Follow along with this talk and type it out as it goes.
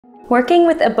Working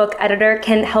with a book editor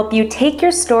can help you take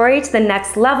your story to the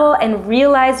next level and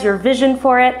realize your vision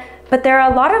for it, but there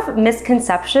are a lot of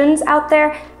misconceptions out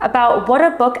there about what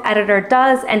a book editor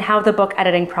does and how the book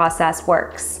editing process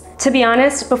works. To be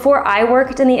honest, before I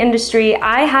worked in the industry,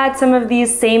 I had some of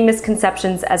these same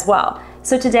misconceptions as well.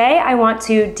 So today I want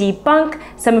to debunk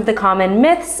some of the common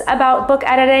myths about book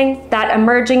editing that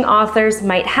emerging authors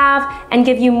might have and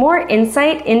give you more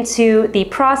insight into the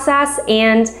process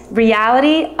and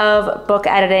reality of book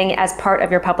editing as part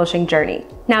of your publishing journey.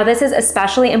 Now, this is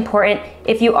especially important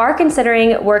if you are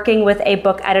considering working with a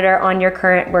book editor on your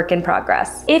current work in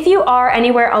progress. If you are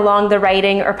anywhere along the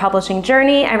writing or publishing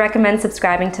journey, I recommend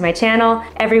subscribing to my channel.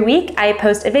 Every week I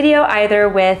post a video either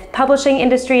with publishing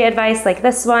industry advice like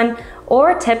this one,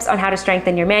 or tips on how to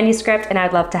strengthen your manuscript, and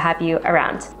I'd love to have you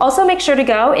around. Also, make sure to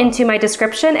go into my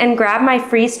description and grab my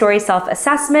free story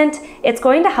self-assessment. It's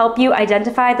going to help you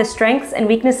identify the strengths and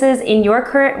weaknesses in your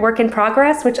current work in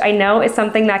progress, which I know is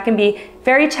something that can be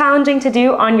very challenging to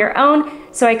do on your own.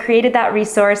 So I created that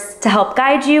resource to help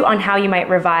guide you on how you might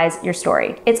revise your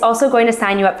story. It's also going to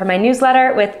sign you up for my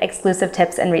newsletter with exclusive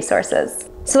tips and resources.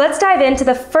 So let's dive into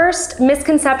the first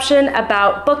misconception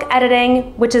about book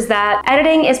editing, which is that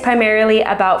editing is primarily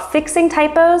about fixing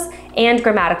typos and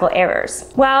grammatical errors.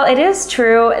 While it is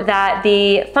true that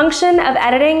the function of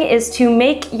editing is to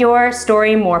make your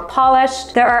story more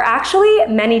polished, there are actually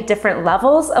many different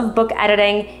levels of book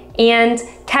editing, and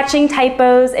catching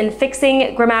typos and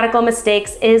fixing grammatical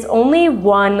mistakes is only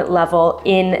one level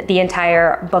in the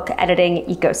entire book editing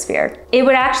ecosphere. It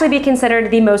would actually be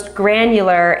considered the most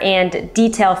granular and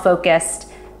detail-focused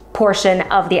portion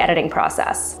of the editing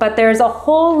process. But there's a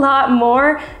whole lot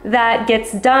more that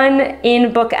gets done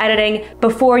in book editing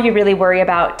before you really worry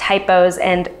about typos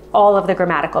and all of the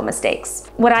grammatical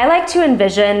mistakes. What I like to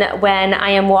envision when I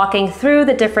am walking through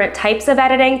the different types of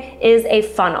editing is a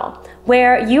funnel,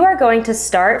 where you are going to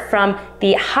start from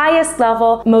the highest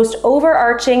level, most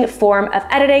overarching form of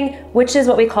editing, which is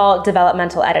what we call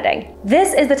developmental editing.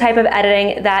 This is the type of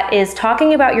editing that is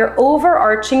talking about your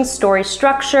overarching story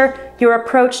structure, your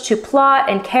approach to plot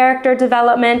and character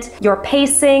development, your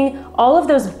pacing, all of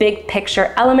those big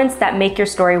picture elements that make your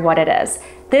story what it is.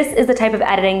 This is the type of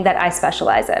editing that I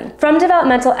specialize in. From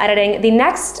developmental editing, the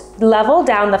next level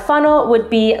down the funnel would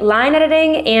be line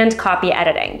editing and copy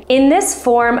editing. In this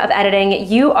form of editing,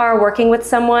 you are working with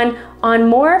someone on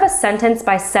more of a sentence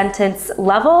by sentence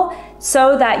level,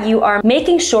 so that you are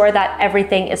making sure that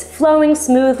everything is flowing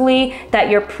smoothly, that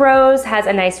your prose has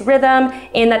a nice rhythm,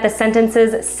 and that the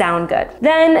sentences sound good.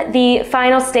 Then the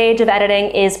final stage of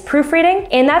editing is proofreading,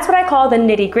 and that's what I call the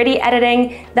nitty-gritty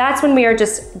editing. That's when we are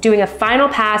just doing a final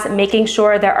pass, making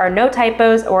sure there are no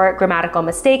typos or grammatical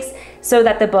mistakes, so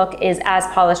that the book is as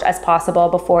polished as possible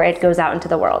before it goes out into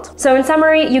the world. So in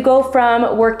summary, you go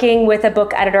from working with a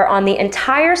book editor on the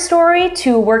entire story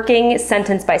to working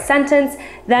sentence by sentence,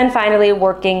 then finally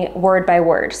working word by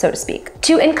word, so to speak.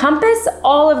 To encompass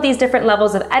all of these different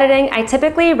levels of editing, I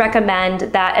typically recommend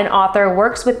that an author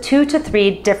works with 2 to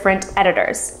 3 different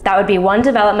editors. That would be one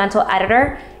developmental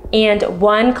editor and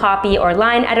one copy or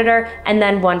line editor, and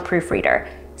then one proofreader.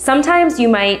 Sometimes you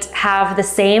might have the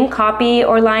same copy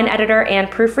or line editor and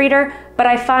proofreader, but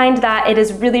I find that it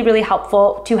is really, really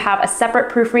helpful to have a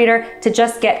separate proofreader to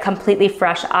just get completely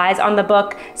fresh eyes on the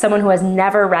book, someone who has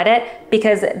never read it,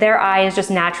 because their eye is just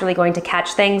naturally going to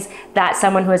catch things that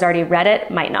someone who has already read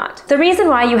it might not. The reason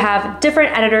why you have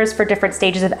different editors for different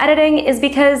stages of editing is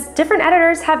because different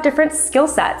editors have different skill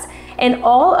sets. And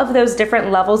all of those different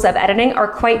levels of editing are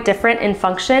quite different in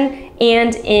function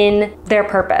and in their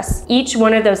purpose. Each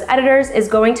one of those editors is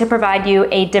going to provide you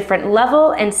a different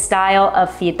level and style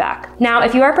of feedback. Now,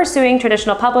 if you are pursuing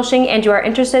traditional publishing and you are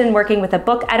interested in working with a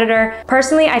book editor,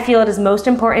 personally, I feel it is most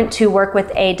important to work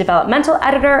with a developmental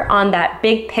editor on that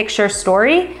big picture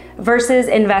story versus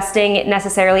investing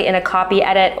necessarily in a copy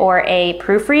edit or a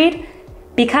proofread,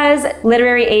 because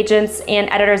literary agents and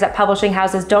editors at publishing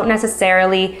houses don't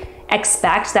necessarily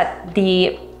expect that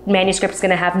the manuscript is going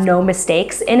to have no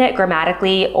mistakes in it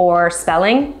grammatically or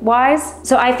spelling wise.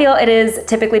 So I feel it is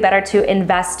typically better to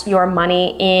invest your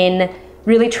money in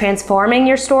really transforming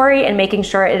your story and making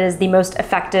sure it is the most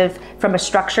effective from a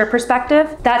structure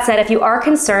perspective. That said, if you are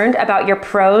concerned about your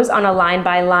prose on a line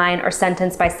by line or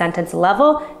sentence by sentence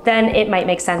level, then it might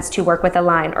make sense to work with a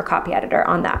line or copy editor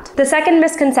on that. The second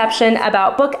misconception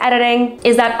about book editing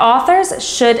is that authors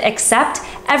should accept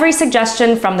every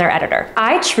suggestion from their editor.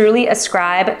 I truly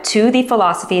ascribe to the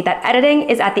philosophy that editing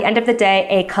is at the end of the day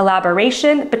a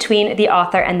collaboration between the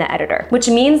author and the editor, which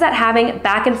means that having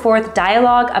back and forth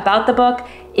dialogue about the book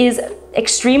is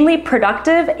extremely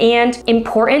productive and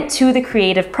important to the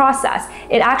creative process.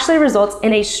 It actually results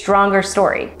in a stronger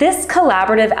story. This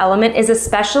collaborative element is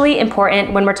especially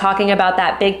important when we're talking about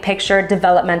that big picture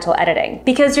developmental editing,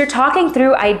 because you're talking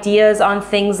through ideas on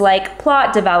things like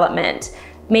plot development,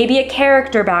 maybe a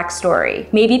character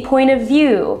backstory, maybe point of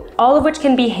view, all of which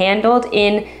can be handled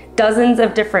in dozens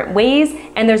of different ways,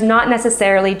 and there's not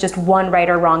necessarily just one right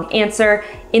or wrong answer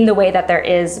in the way that there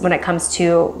is when it comes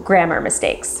to grammar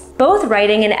mistakes. Both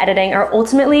writing and editing are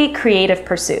ultimately creative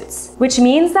pursuits, which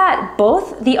means that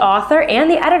both the author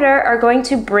and the editor are going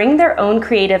to bring their own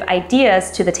creative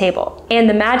ideas to the table. And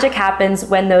the magic happens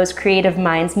when those creative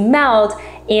minds meld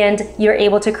and you're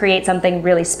able to create something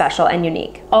really special and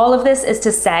unique. All of this is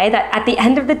to say that at the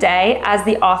end of the day, as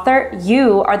the author,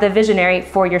 you are the visionary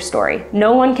for your story.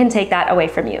 No one can take that away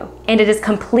from you. And it is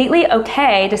completely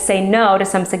okay to say no to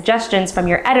some suggestions from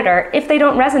your editor if they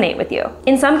don't resonate with you.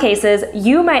 In some cases,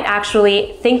 you might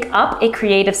actually think up a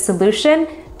creative solution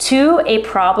to a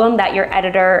problem that your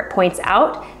editor points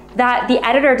out that the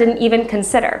editor didn't even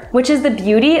consider, which is the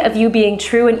beauty of you being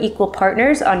true and equal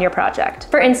partners on your project.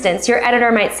 For instance, your editor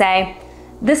might say,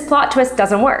 "This plot twist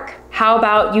doesn't work. How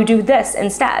about you do this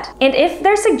instead?" And if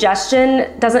their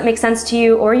suggestion doesn't make sense to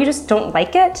you or you just don't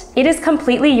like it, it is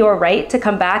completely your right to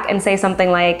come back and say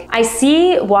something like, "I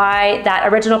see why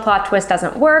that original plot twist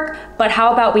doesn't work, but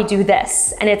how about we do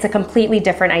this?" And it's a completely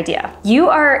different idea. You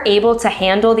are able to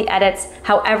handle the edits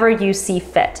however you see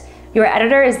fit. Your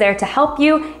editor is there to help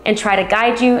you and try to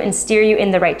guide you and steer you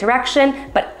in the right direction,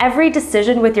 but every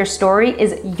decision with your story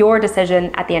is your decision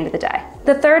at the end of the day.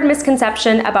 The third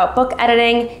misconception about book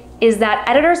editing is that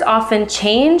editors often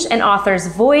change an author's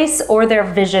voice or their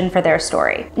vision for their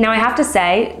story. Now, I have to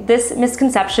say, this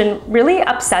misconception really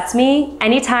upsets me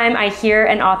anytime I hear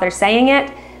an author saying it,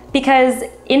 because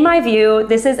in my view,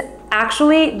 this is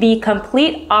actually the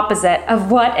complete opposite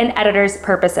of what an editor's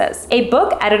purpose is. A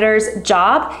book editor's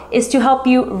job is to help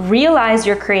you realize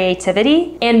your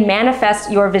creativity and manifest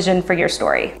your vision for your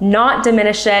story, not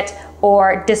diminish it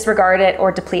or disregard it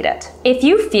or deplete it. If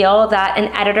you feel that an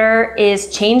editor is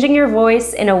changing your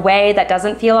voice in a way that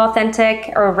doesn't feel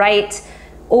authentic or right,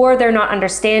 or they're not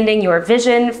understanding your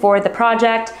vision for the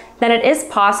project, then it is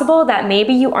possible that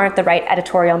maybe you aren't the right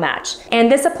editorial match.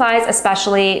 And this applies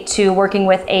especially to working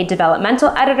with a developmental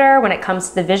editor when it comes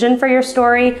to the vision for your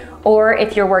story, or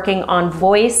if you're working on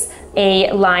voice,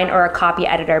 a line or a copy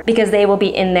editor, because they will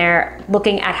be in there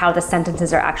looking at how the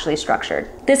sentences are actually structured.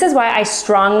 This is why I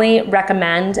strongly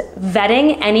recommend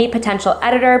vetting any potential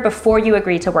editor before you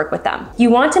agree to work with them. You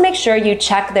want to make sure you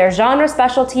check their genre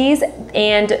specialties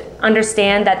and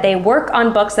understand that they work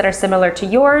on books that are similar to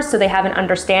yours, so they have an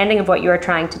understanding of what you are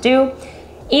trying to do.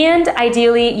 And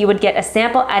ideally, you would get a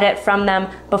sample edit from them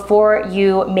before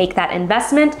you make that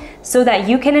investment so that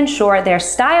you can ensure their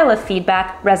style of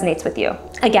feedback resonates with you.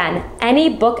 Again, any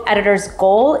book editor's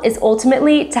goal is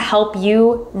ultimately to help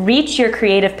you reach your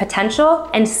creative potential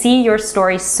and see your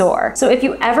story soar. So if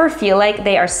you ever feel like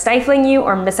they are stifling you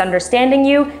or misunderstanding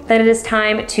you, then it is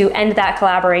time to end that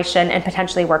collaboration and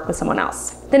potentially work with someone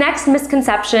else. The next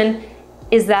misconception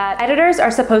is that editors are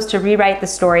supposed to rewrite the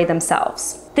story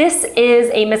themselves. This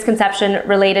is a misconception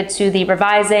related to the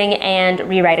revising and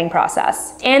rewriting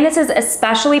process. And this is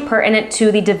especially pertinent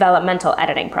to the developmental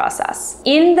editing process.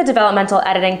 In the developmental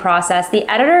editing process, the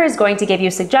editor is going to give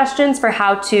you suggestions for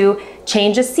how to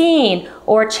change a scene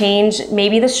or change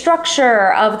maybe the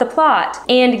structure of the plot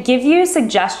and give you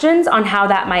suggestions on how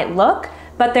that might look,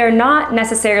 but they're not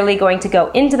necessarily going to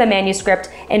go into the manuscript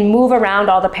and move around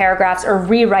all the paragraphs or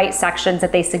rewrite sections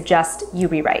that they suggest you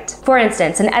rewrite. For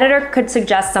instance, an editor could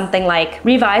suggest something like,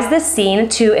 revise this scene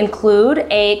to include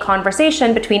a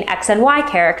conversation between X and Y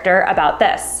character about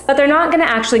this. But they're not gonna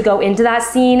actually go into that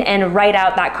scene and write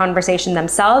out that conversation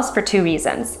themselves for two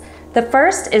reasons. The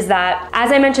first is that,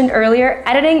 as I mentioned earlier,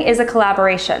 editing is a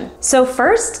collaboration. So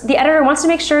first, the editor wants to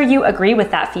make sure you agree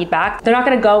with that feedback. They're not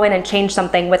gonna go in and change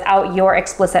something without your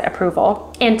explicit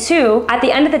approval. And two, at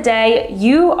the end of the day,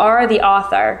 you are the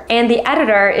author, and the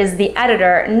editor is the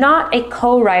editor, not a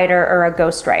co-writer or a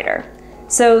ghostwriter.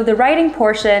 So the writing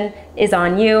portion is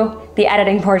on you, the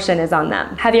editing portion is on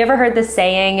them. Have you ever heard the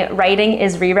saying, writing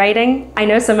is rewriting? I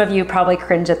know some of you probably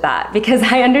cringe at that because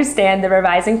I understand the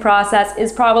revising process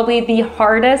is probably the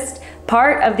hardest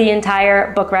part of the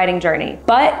entire book writing journey,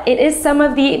 but it is some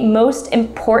of the most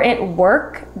important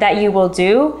work that you will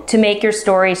do to make your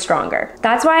story stronger.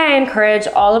 That's why I encourage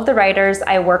all of the writers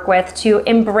I work with to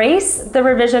embrace the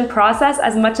revision process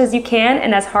as much as you can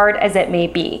and as hard as it may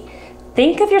be.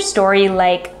 Think of your story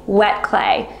like wet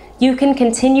clay. you can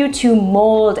continue to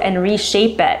mold and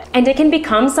reshape it, and it can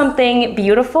become something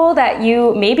beautiful that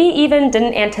you maybe even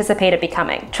didn't anticipate it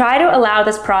becoming. Try to allow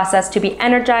this process to be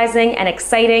energizing and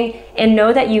exciting, and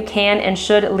know that you can and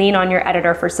should lean on your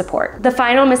editor for support. The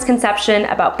final misconception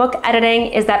about book editing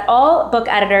is that all book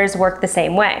editors work the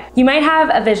same way. You might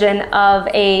have a vision of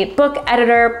a book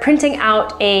editor printing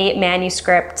out a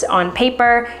manuscript on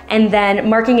paper and then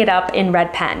marking it up in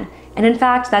red pen. And in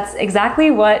fact, that's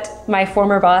exactly what my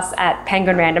former boss at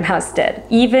Penguin Random House did,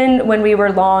 even when we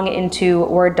were long into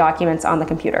Word documents on the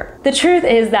computer. The truth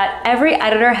is that every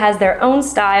editor has their own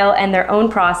style and their own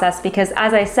process because,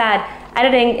 as I said,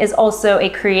 editing is also a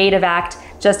creative act,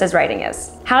 just as writing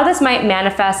is. How this might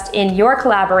manifest in your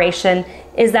collaboration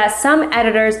is that some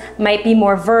editors might be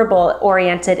more verbal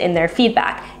oriented in their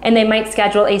feedback, and they might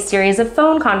schedule a series of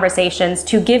phone conversations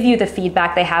to give you the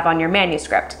feedback they have on your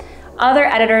manuscript. Other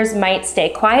editors might stay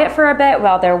quiet for a bit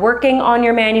while they're working on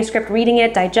your manuscript, reading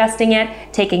it, digesting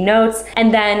it, taking notes,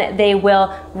 and then they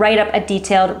will write up a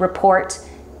detailed report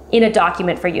in a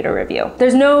document for you to review.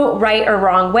 There's no right or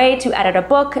wrong way to edit a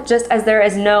book, just as there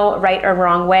is no right or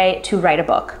wrong way to write a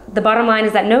book. The bottom line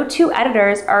is that no two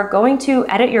editors are going to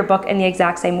edit your book in the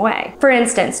exact same way. For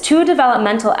instance, two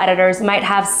developmental editors might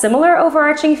have similar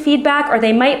overarching feedback, or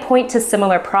they might point to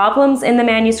similar problems in the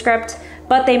manuscript,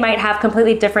 but they might have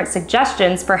completely different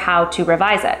suggestions for how to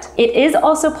revise it. It is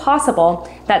also possible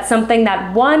that something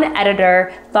that one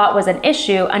editor thought was an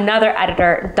issue, another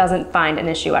editor doesn't find an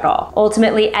issue at all.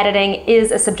 Ultimately, editing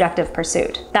is a subjective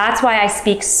pursuit. That's why I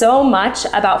speak so much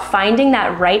about finding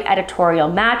that right editorial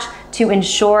match to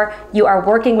ensure you are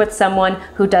working with someone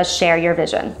who does share your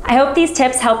vision. I hope these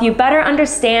tips help you better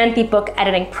understand the book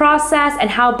editing process and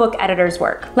how book editors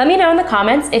work. Let me know in the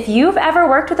comments if you've ever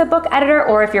worked with a book editor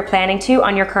or if you're planning to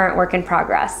on your current work in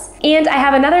progress. And I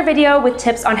have another video with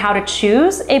tips on how to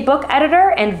choose a book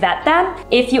editor and vet them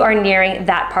if you are nearing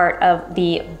that part of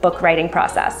the book writing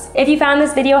process. If you found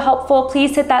this video helpful,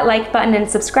 please hit that like button and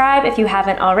subscribe if you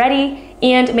haven't already.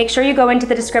 And make sure you go into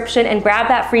the description and grab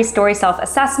that free story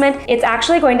self-assessment. It's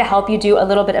actually going to help you do a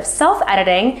little bit of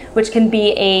self-editing, which can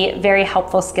be a very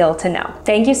helpful skill to know.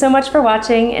 Thank you so much for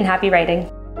watching, and happy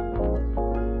writing.